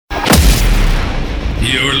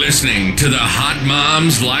You're listening to the Hot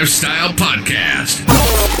Moms Lifestyle Podcast.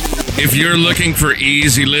 If you're looking for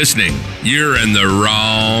easy listening, you're in the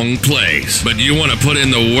wrong place. But you want to put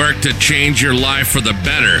in the work to change your life for the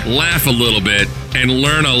better, laugh a little bit, and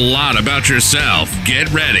learn a lot about yourself.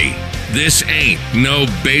 Get ready. This ain't no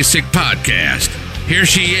basic podcast. Here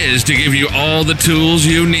she is to give you all the tools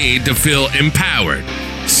you need to feel empowered,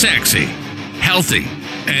 sexy, healthy,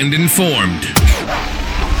 and informed.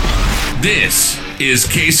 This is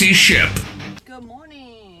Casey Ship. Good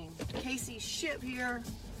morning. Casey Ship here,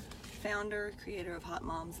 founder, creator of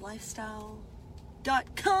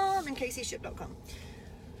HotMomsLifestyle.com and CaseyShip.com.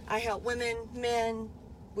 I help women, men.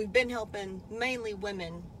 We've been helping mainly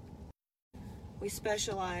women. We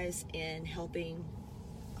specialize in helping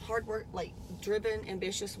hard work, like driven,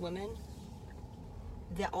 ambitious women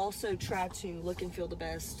that also try to look and feel the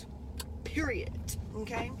best, period.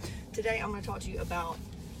 Okay? Today I'm going to talk to you about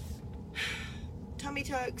tummy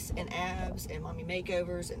tucks and abs and mommy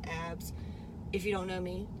makeovers and abs. If you don't know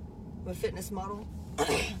me, I'm a fitness model.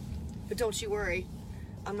 But don't you worry,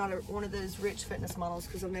 I'm not one of those rich fitness models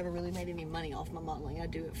because I've never really made any money off my modeling. I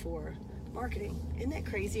do it for marketing. Isn't that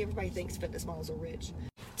crazy? Everybody thinks fitness models are rich.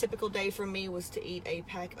 Typical day for me was to eat a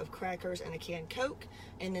pack of crackers and a canned Coke,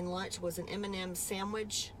 and then lunch was an M&M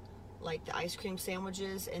sandwich, like the ice cream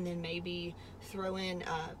sandwiches, and then maybe throw in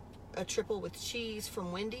a triple with cheese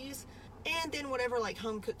from Wendy's, and then whatever like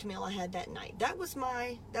home cooked meal I had that night.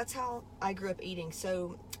 That's how I grew up eating.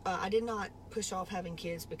 So I did not push off having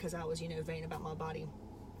kids because I was, vain about my body.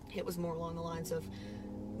 It was more along the lines of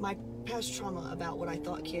my past trauma about what I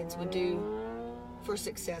thought kids would do for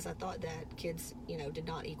success. I thought that kids, did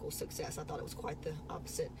not equal success. I thought it was quite the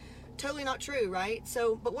opposite. Totally not true, right?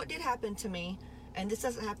 So, but what did happen to me, and this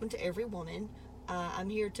doesn't happen to every woman, I'm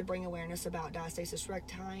here to bring awareness about diastasis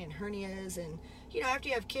recti and hernias. And, after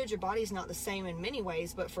you have kids, your body's not the same in many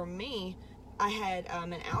ways. But for me, I had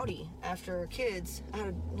an Audi after kids. I had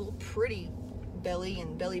a little pretty belly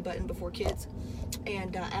and belly button before kids.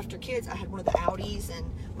 And after kids, I had one of the Audis, and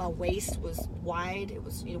my waist was wide. It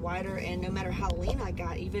was wider. And no matter how lean I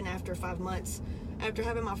got, even after 5 months, after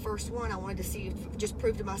having my first one, I wanted to see, just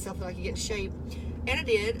prove to myself that I could get in shape. And I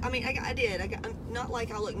did. I mean, I did. I'm not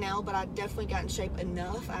like I look now, but I definitely got in shape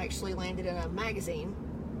enough. I actually landed in a magazine,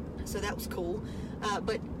 so that was cool.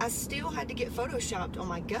 But I still had to get photoshopped on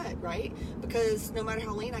my gut, right? Because no matter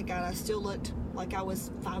how lean I got, I still looked like I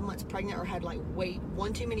was 5 months pregnant or had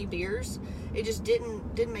one too many beers. It just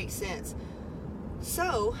didn't make sense.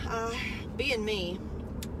 So, being me,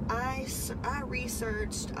 I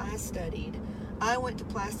researched, I studied. I went to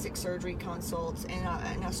plastic surgery consults, and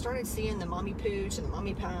I started seeing the mommy pooch and the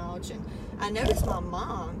mommy pouch, and I noticed my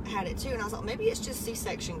mom had it too, and I was like, maybe it's just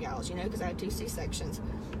C-section gals, because I had 2 C-sections.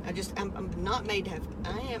 I'm not made to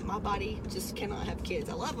have, my body just cannot have kids.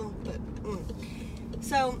 I love them, but,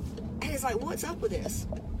 So, and it's like, what's up with this?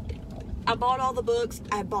 I bought all the books,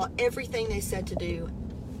 I bought everything they said to do.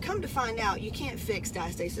 Come to find out, you can't fix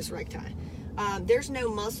diastasis recti. There's no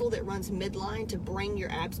muscle that runs midline to bring your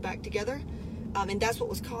abs back together. And that's what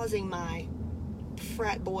was causing my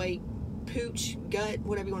frat boy pooch gut,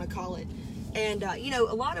 whatever you want to call it. And,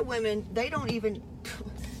 a lot of women, they don't even,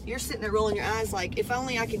 you're sitting there rolling your eyes like, if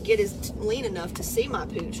only I could get lean enough to see my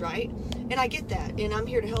pooch, right? And I get that. And I'm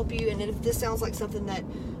here to help you. And if this sounds like something that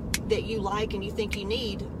you like and you think you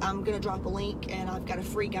need, I'm going to drop a link, and I've got a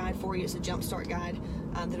free guide for you. It's a jumpstart guide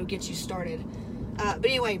that'll get you started. But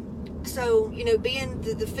anyway, so, being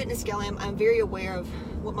the fitness gal I'm very aware of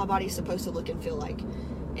what my body is supposed to look and feel like,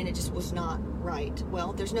 and it just was not right.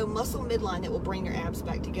 Well, there's no muscle midline that will bring your abs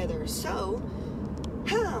back together. So,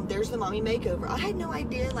 there's the mommy makeover. I had no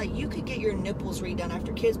idea, you could get your nipples redone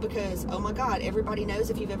after kids because, oh my God, everybody knows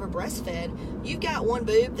if you've ever breastfed, you've got one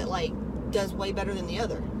boob that, does way better than the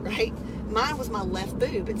other, right? Mine was my left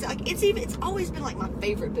boob. It's always been, my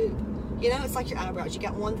favorite boob. It's like your eyebrows. You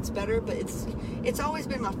got one that's better, but it's always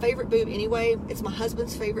been my favorite boob anyway. It's my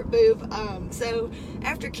husband's favorite boob. So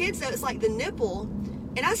after kids, though, it's like the nipple,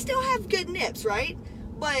 and I still have good nips, right?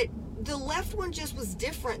 But the left one just was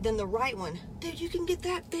different than the right one. Dude, you can get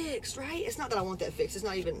that fixed, right? It's not that I want that fixed. It's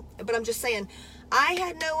not even, but I'm just saying, I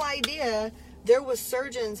had no idea there was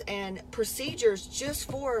surgeons and procedures just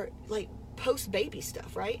for, post-baby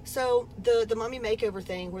stuff, right? So the mommy makeover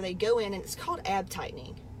thing where they go in, and it's called ab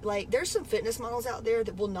tightening. There's some fitness models out there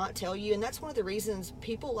that will not tell you, and that's one of the reasons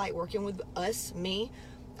people like working with us, me.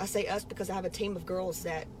 I say us because I have a team of girls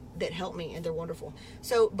that help me, and they're wonderful.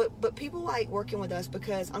 So, but people like working with us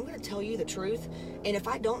because I'm going to tell you the truth, and if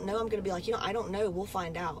I don't know, I'm going to be like, I don't know, we'll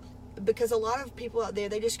find out. Because a lot of people out there,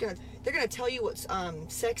 they're going to tell you what's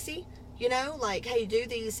sexy, hey, do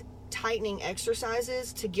these tightening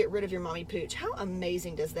exercises to get rid of your mommy pooch. How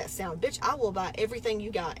amazing does that sound? Bitch, I will buy everything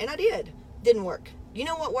you got. And I did. Didn't work. You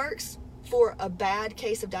know what works? For a bad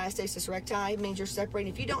case of diastasis recti, means you're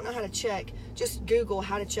separating. If you don't know how to check, just Google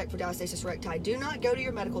how to check for diastasis recti. Do not go to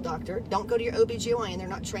your medical doctor. Don't go to your OBGYN. They're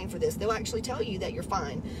not trained for this. They'll actually tell you that you're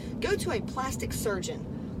fine. Go to a plastic surgeon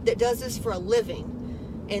that does this for a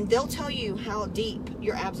living, and they'll tell you how deep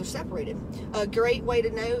your abs are separated. A great way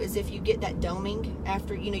to know is if you get that doming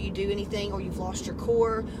after, you know, you do anything, or you've lost your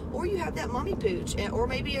core, or you have that mommy pooch, or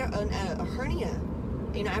maybe a hernia,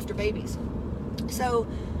 you know, after babies. So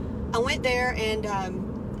I went there and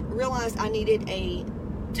realized I needed a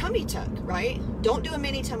tummy tuck, right? Don't do a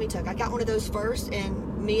mini tummy tuck. I got one of those first,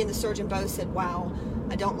 and me and the surgeon both said, wow,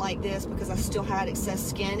 I don't like this, because I still had excess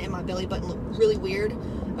skin and my belly button looked really weird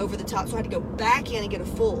over the top. So I had to go back in and get a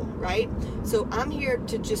full, right? So I'm here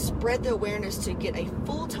to just spread the awareness to get a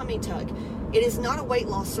full tummy tuck. It is not a weight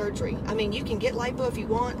loss surgery. I mean, you can get lipo if you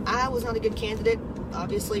want. I was not a good candidate,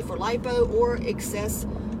 obviously, for lipo or excess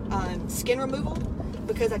skin removal,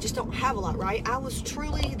 because I just don't have a lot, right? I was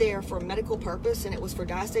truly there for a medical purpose, and it was for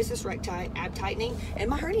diastasis recti, ab tightening, and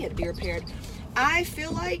my hernia to be repaired. I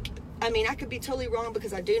feel like, I mean, I could be totally wrong,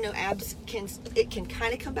 because I do know abs can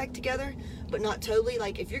kind of come back together, but not totally.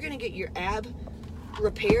 Like, if you're going to get your ab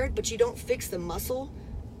repaired, but you don't fix the muscle,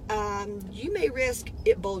 you may risk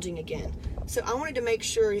it bulging again. So I wanted to make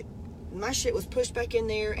sure my shit was pushed back in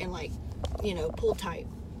there and, like, you know, pulled tight.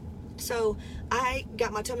 So I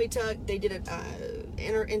got my tummy tuck. They did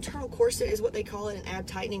an internal corset is what they call it, an ab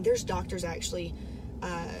tightening. There's doctors actually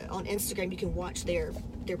on Instagram. You can watch their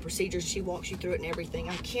procedures. She walks you through it and everything.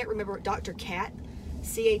 I can't remember. Dr. Kat,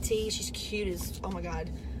 C-A-T. She's cute as, oh my God.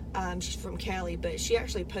 She's from Cali, but she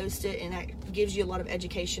actually posts it, and that gives you a lot of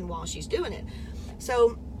education while she's doing it.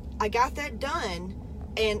 So I got that done,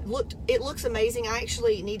 and it looks amazing. I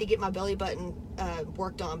actually need to get my belly button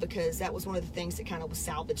worked on, because that was one of the things that kind of was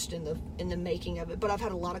salvaged in the making of it. But I've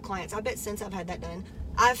had a lot of clients. I bet since I've had that done,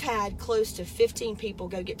 I've had close to 15 people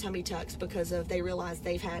go get tummy tucks because they realized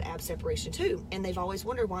they've had ab separation too, and they've always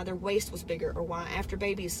wondered why their waist was bigger, or why after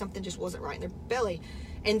babies something just wasn't right in their belly.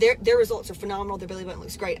 And their results are phenomenal. Their belly button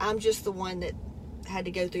looks great. I'm just the one that had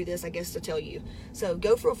to go through this, I guess, to tell you. So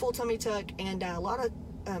go for a full tummy tuck. And a lot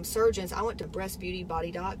of surgeons. I went to Breast Beauty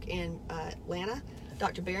Body Doc in Atlanta,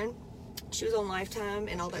 Dr. Barron. She was on Lifetime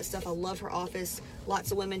and all that stuff. I love her office.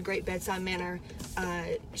 Lots of women, great bedside manner.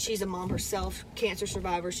 She's a mom herself, cancer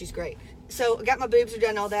survivor. She's great. So I got my boobs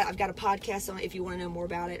done, all that. I've got a podcast on it if you want to know more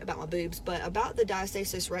about it, about my boobs. But about the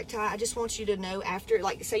diastasis recti, I just want you to know, after,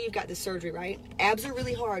 like, say you've got this surgery, right? Abs are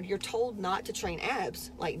really hard. You're told not to train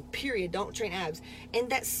abs, like, period. Don't train abs. And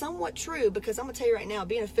that's somewhat true, because I'm going to tell you right now,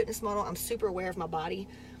 being a fitness model, I'm super aware of my body.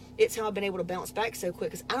 It's how I've been able to bounce back so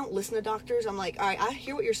quick, because I don't listen to doctors. I'm like, all right, I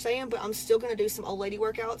hear what you're saying, but I'm still going to do some old lady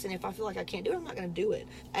workouts, and if I feel like I can't do it, I'm not going to do it.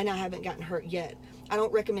 And I haven't gotten hurt yet. I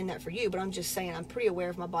don't recommend that for you, but I'm just saying I'm pretty aware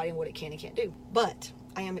of my body and what it can and can't do. But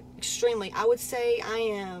I am extremely, I would say I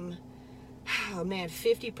am, oh man,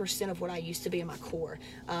 50% of what I used to be in my core.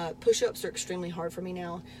 Push-ups are extremely hard for me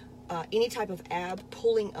now. Any type of ab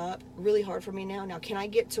pulling up, really hard for me now. Now, can I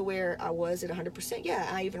get to where I was at 100%? Yeah,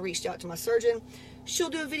 I even reached out to my surgeon. She'll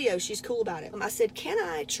do a video. She's cool about it. I said, can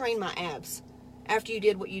I train my abs after you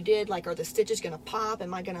did what you did? Like, are the stitches going to pop?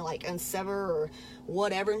 Am I going to, like, unsever or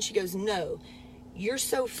whatever? And she goes, no. You're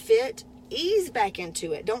so fit. Ease back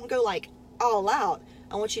into it. Don't go, like, all out.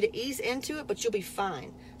 I want you to ease into it, but you'll be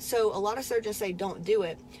fine. So a lot of surgeons say don't do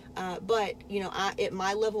it. But, you know, at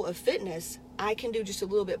my level of fitness, I can do just a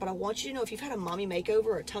little bit. But I want you to know, if you've had a mommy makeover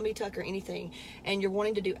or a tummy tuck or anything, and you're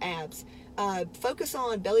wanting to do abs, focus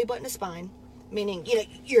on belly button to spine. Meaning, you know,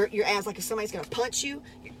 your abs, like if somebody's going to punch you,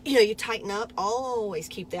 you know, you tighten up. Always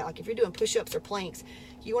keep that. Like if you're doing push-ups or planks,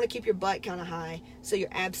 you want to keep your butt kind of high so your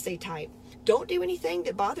abs stay tight. Don't do anything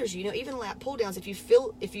that bothers you. You know, even lat pull downs, if you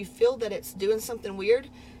feel that it's doing something weird,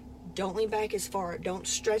 don't lean back as far. Don't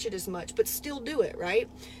stretch it as much, but still do it, right?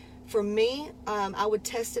 For me, I would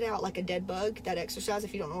test it out like a dead bug, that exercise.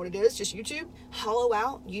 If you don't know what it is, just YouTube. Hollow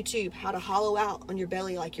out, YouTube, how to hollow out on your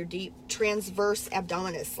belly, like your deep transverse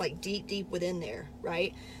abdominis, like deep within there,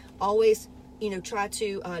 right? Always, you know, try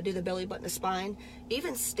to do the belly button to spine.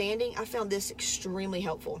 Even standing, I found this extremely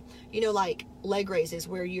helpful. You know, like leg raises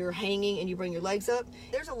where you're hanging and you bring your legs up.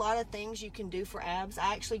 There's a lot of things you can do for abs.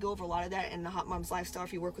 I actually go over a lot of that in the Hot Moms Lifestyle.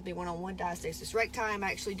 If you work with me one-on-one, diastasis recti, I'm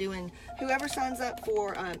actually doing, whoever signs up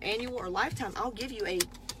for annual or lifetime, I'll give you a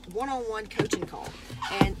one-on-one coaching call.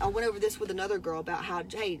 And I went over this with another girl about how,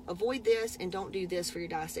 hey, avoid this and don't do this for your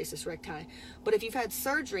diastasis recti. But if you've had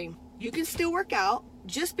surgery, you can still work out.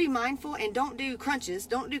 Just be mindful and don't do crunches.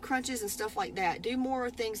 Don't do crunches and stuff like that. Do more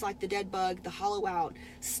things like the dead bug, the hollow out,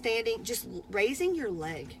 standing, just raising your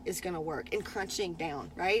leg is going to work, and crunching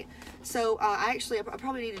down, right? So I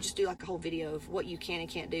probably need to just do like a whole video of what you can and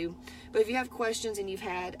can't do. But if you have questions and you've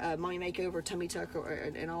had mommy makeover, tummy tuck,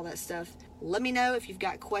 and all that stuff, let me know if you've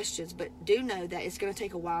got questions. But do know that it's going to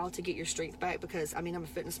take a while to get your strength back, because I mean, I'm a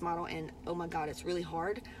fitness model and oh my God, it's really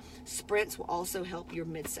hard. Sprints will also help your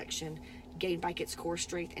midsection gain back its core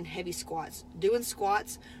strength, and heavy squats. Doing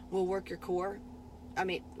squats will work your core. I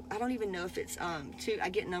mean, I don't even know if it's I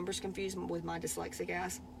get numbers confused with my dyslexic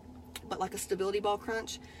ass, but like a stability ball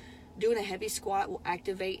crunch, doing a heavy squat will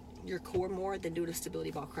activate your core more than doing a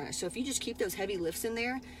stability ball crunch. So if you just keep those heavy lifts in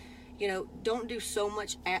there, you know, don't do so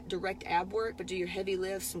much direct ab work, but do your heavy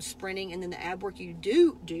lifts, some sprinting, and then the ab work you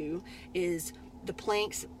do is the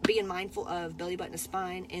planks, being mindful of belly button to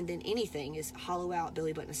spine, and then anything is hollow out,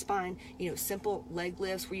 belly button to spine, you know, simple leg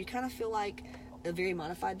lifts where you kind of feel like a very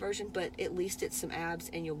modified version, but at least it's some abs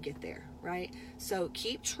and you'll get there, right? So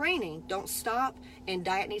keep training, don't stop, and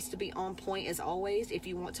diet needs to be on point as always if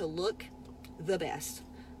you want to look the best.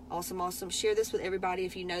 Awesome. Share this with everybody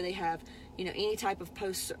if you know they have, you know, any type of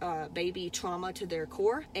post baby trauma to their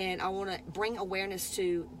core. And I want to bring awareness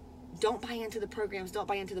to, don't buy into the programs, don't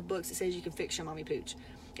buy into the books that says you can fix your mommy pooch.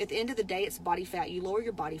 At the end of the day, it's body fat. You lower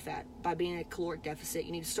your body fat by being in a caloric deficit.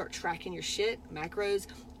 You need to start tracking your shit, macros.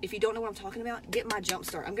 If you don't know what I'm talking about, get my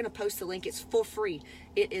Jumpstart. I'm going to post the link. It's for free.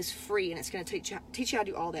 It is free, and it's going to teach you how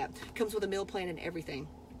to do all that. It comes with a meal plan and everything.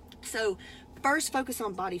 So first, focus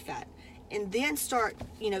on body fat, and then start,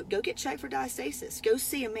 you know, go get checked for diastasis. Go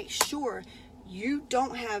see and make sure you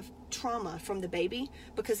don't have trauma from the baby,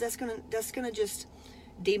 because that's gonna just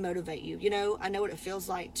demotivate you. You know, I know what it feels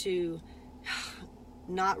like to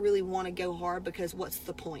not really want to go hard, because what's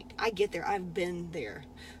the point? I get there. I've been there.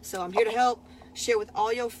 So I'm here to help. Share with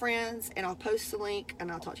all your friends, and I'll post the link, and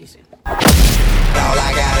I'll talk to you soon. All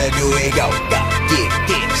I gotta do is go,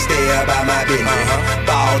 get, stay about my business.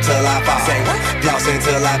 Ball till I fall, floss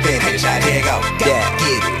until I finish. Here go, get,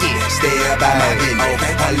 stay about my business.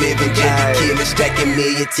 I live in Jackie Killing, stacking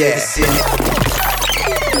millions to the ceiling.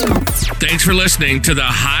 Thanks for listening to the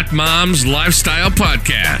Hot Moms Lifestyle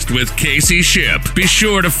Podcast with Casey Ship. Be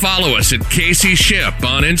sure to follow us at Casey Ship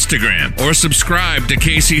on Instagram or subscribe to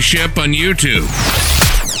Casey Ship on YouTube.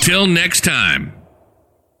 Till next time.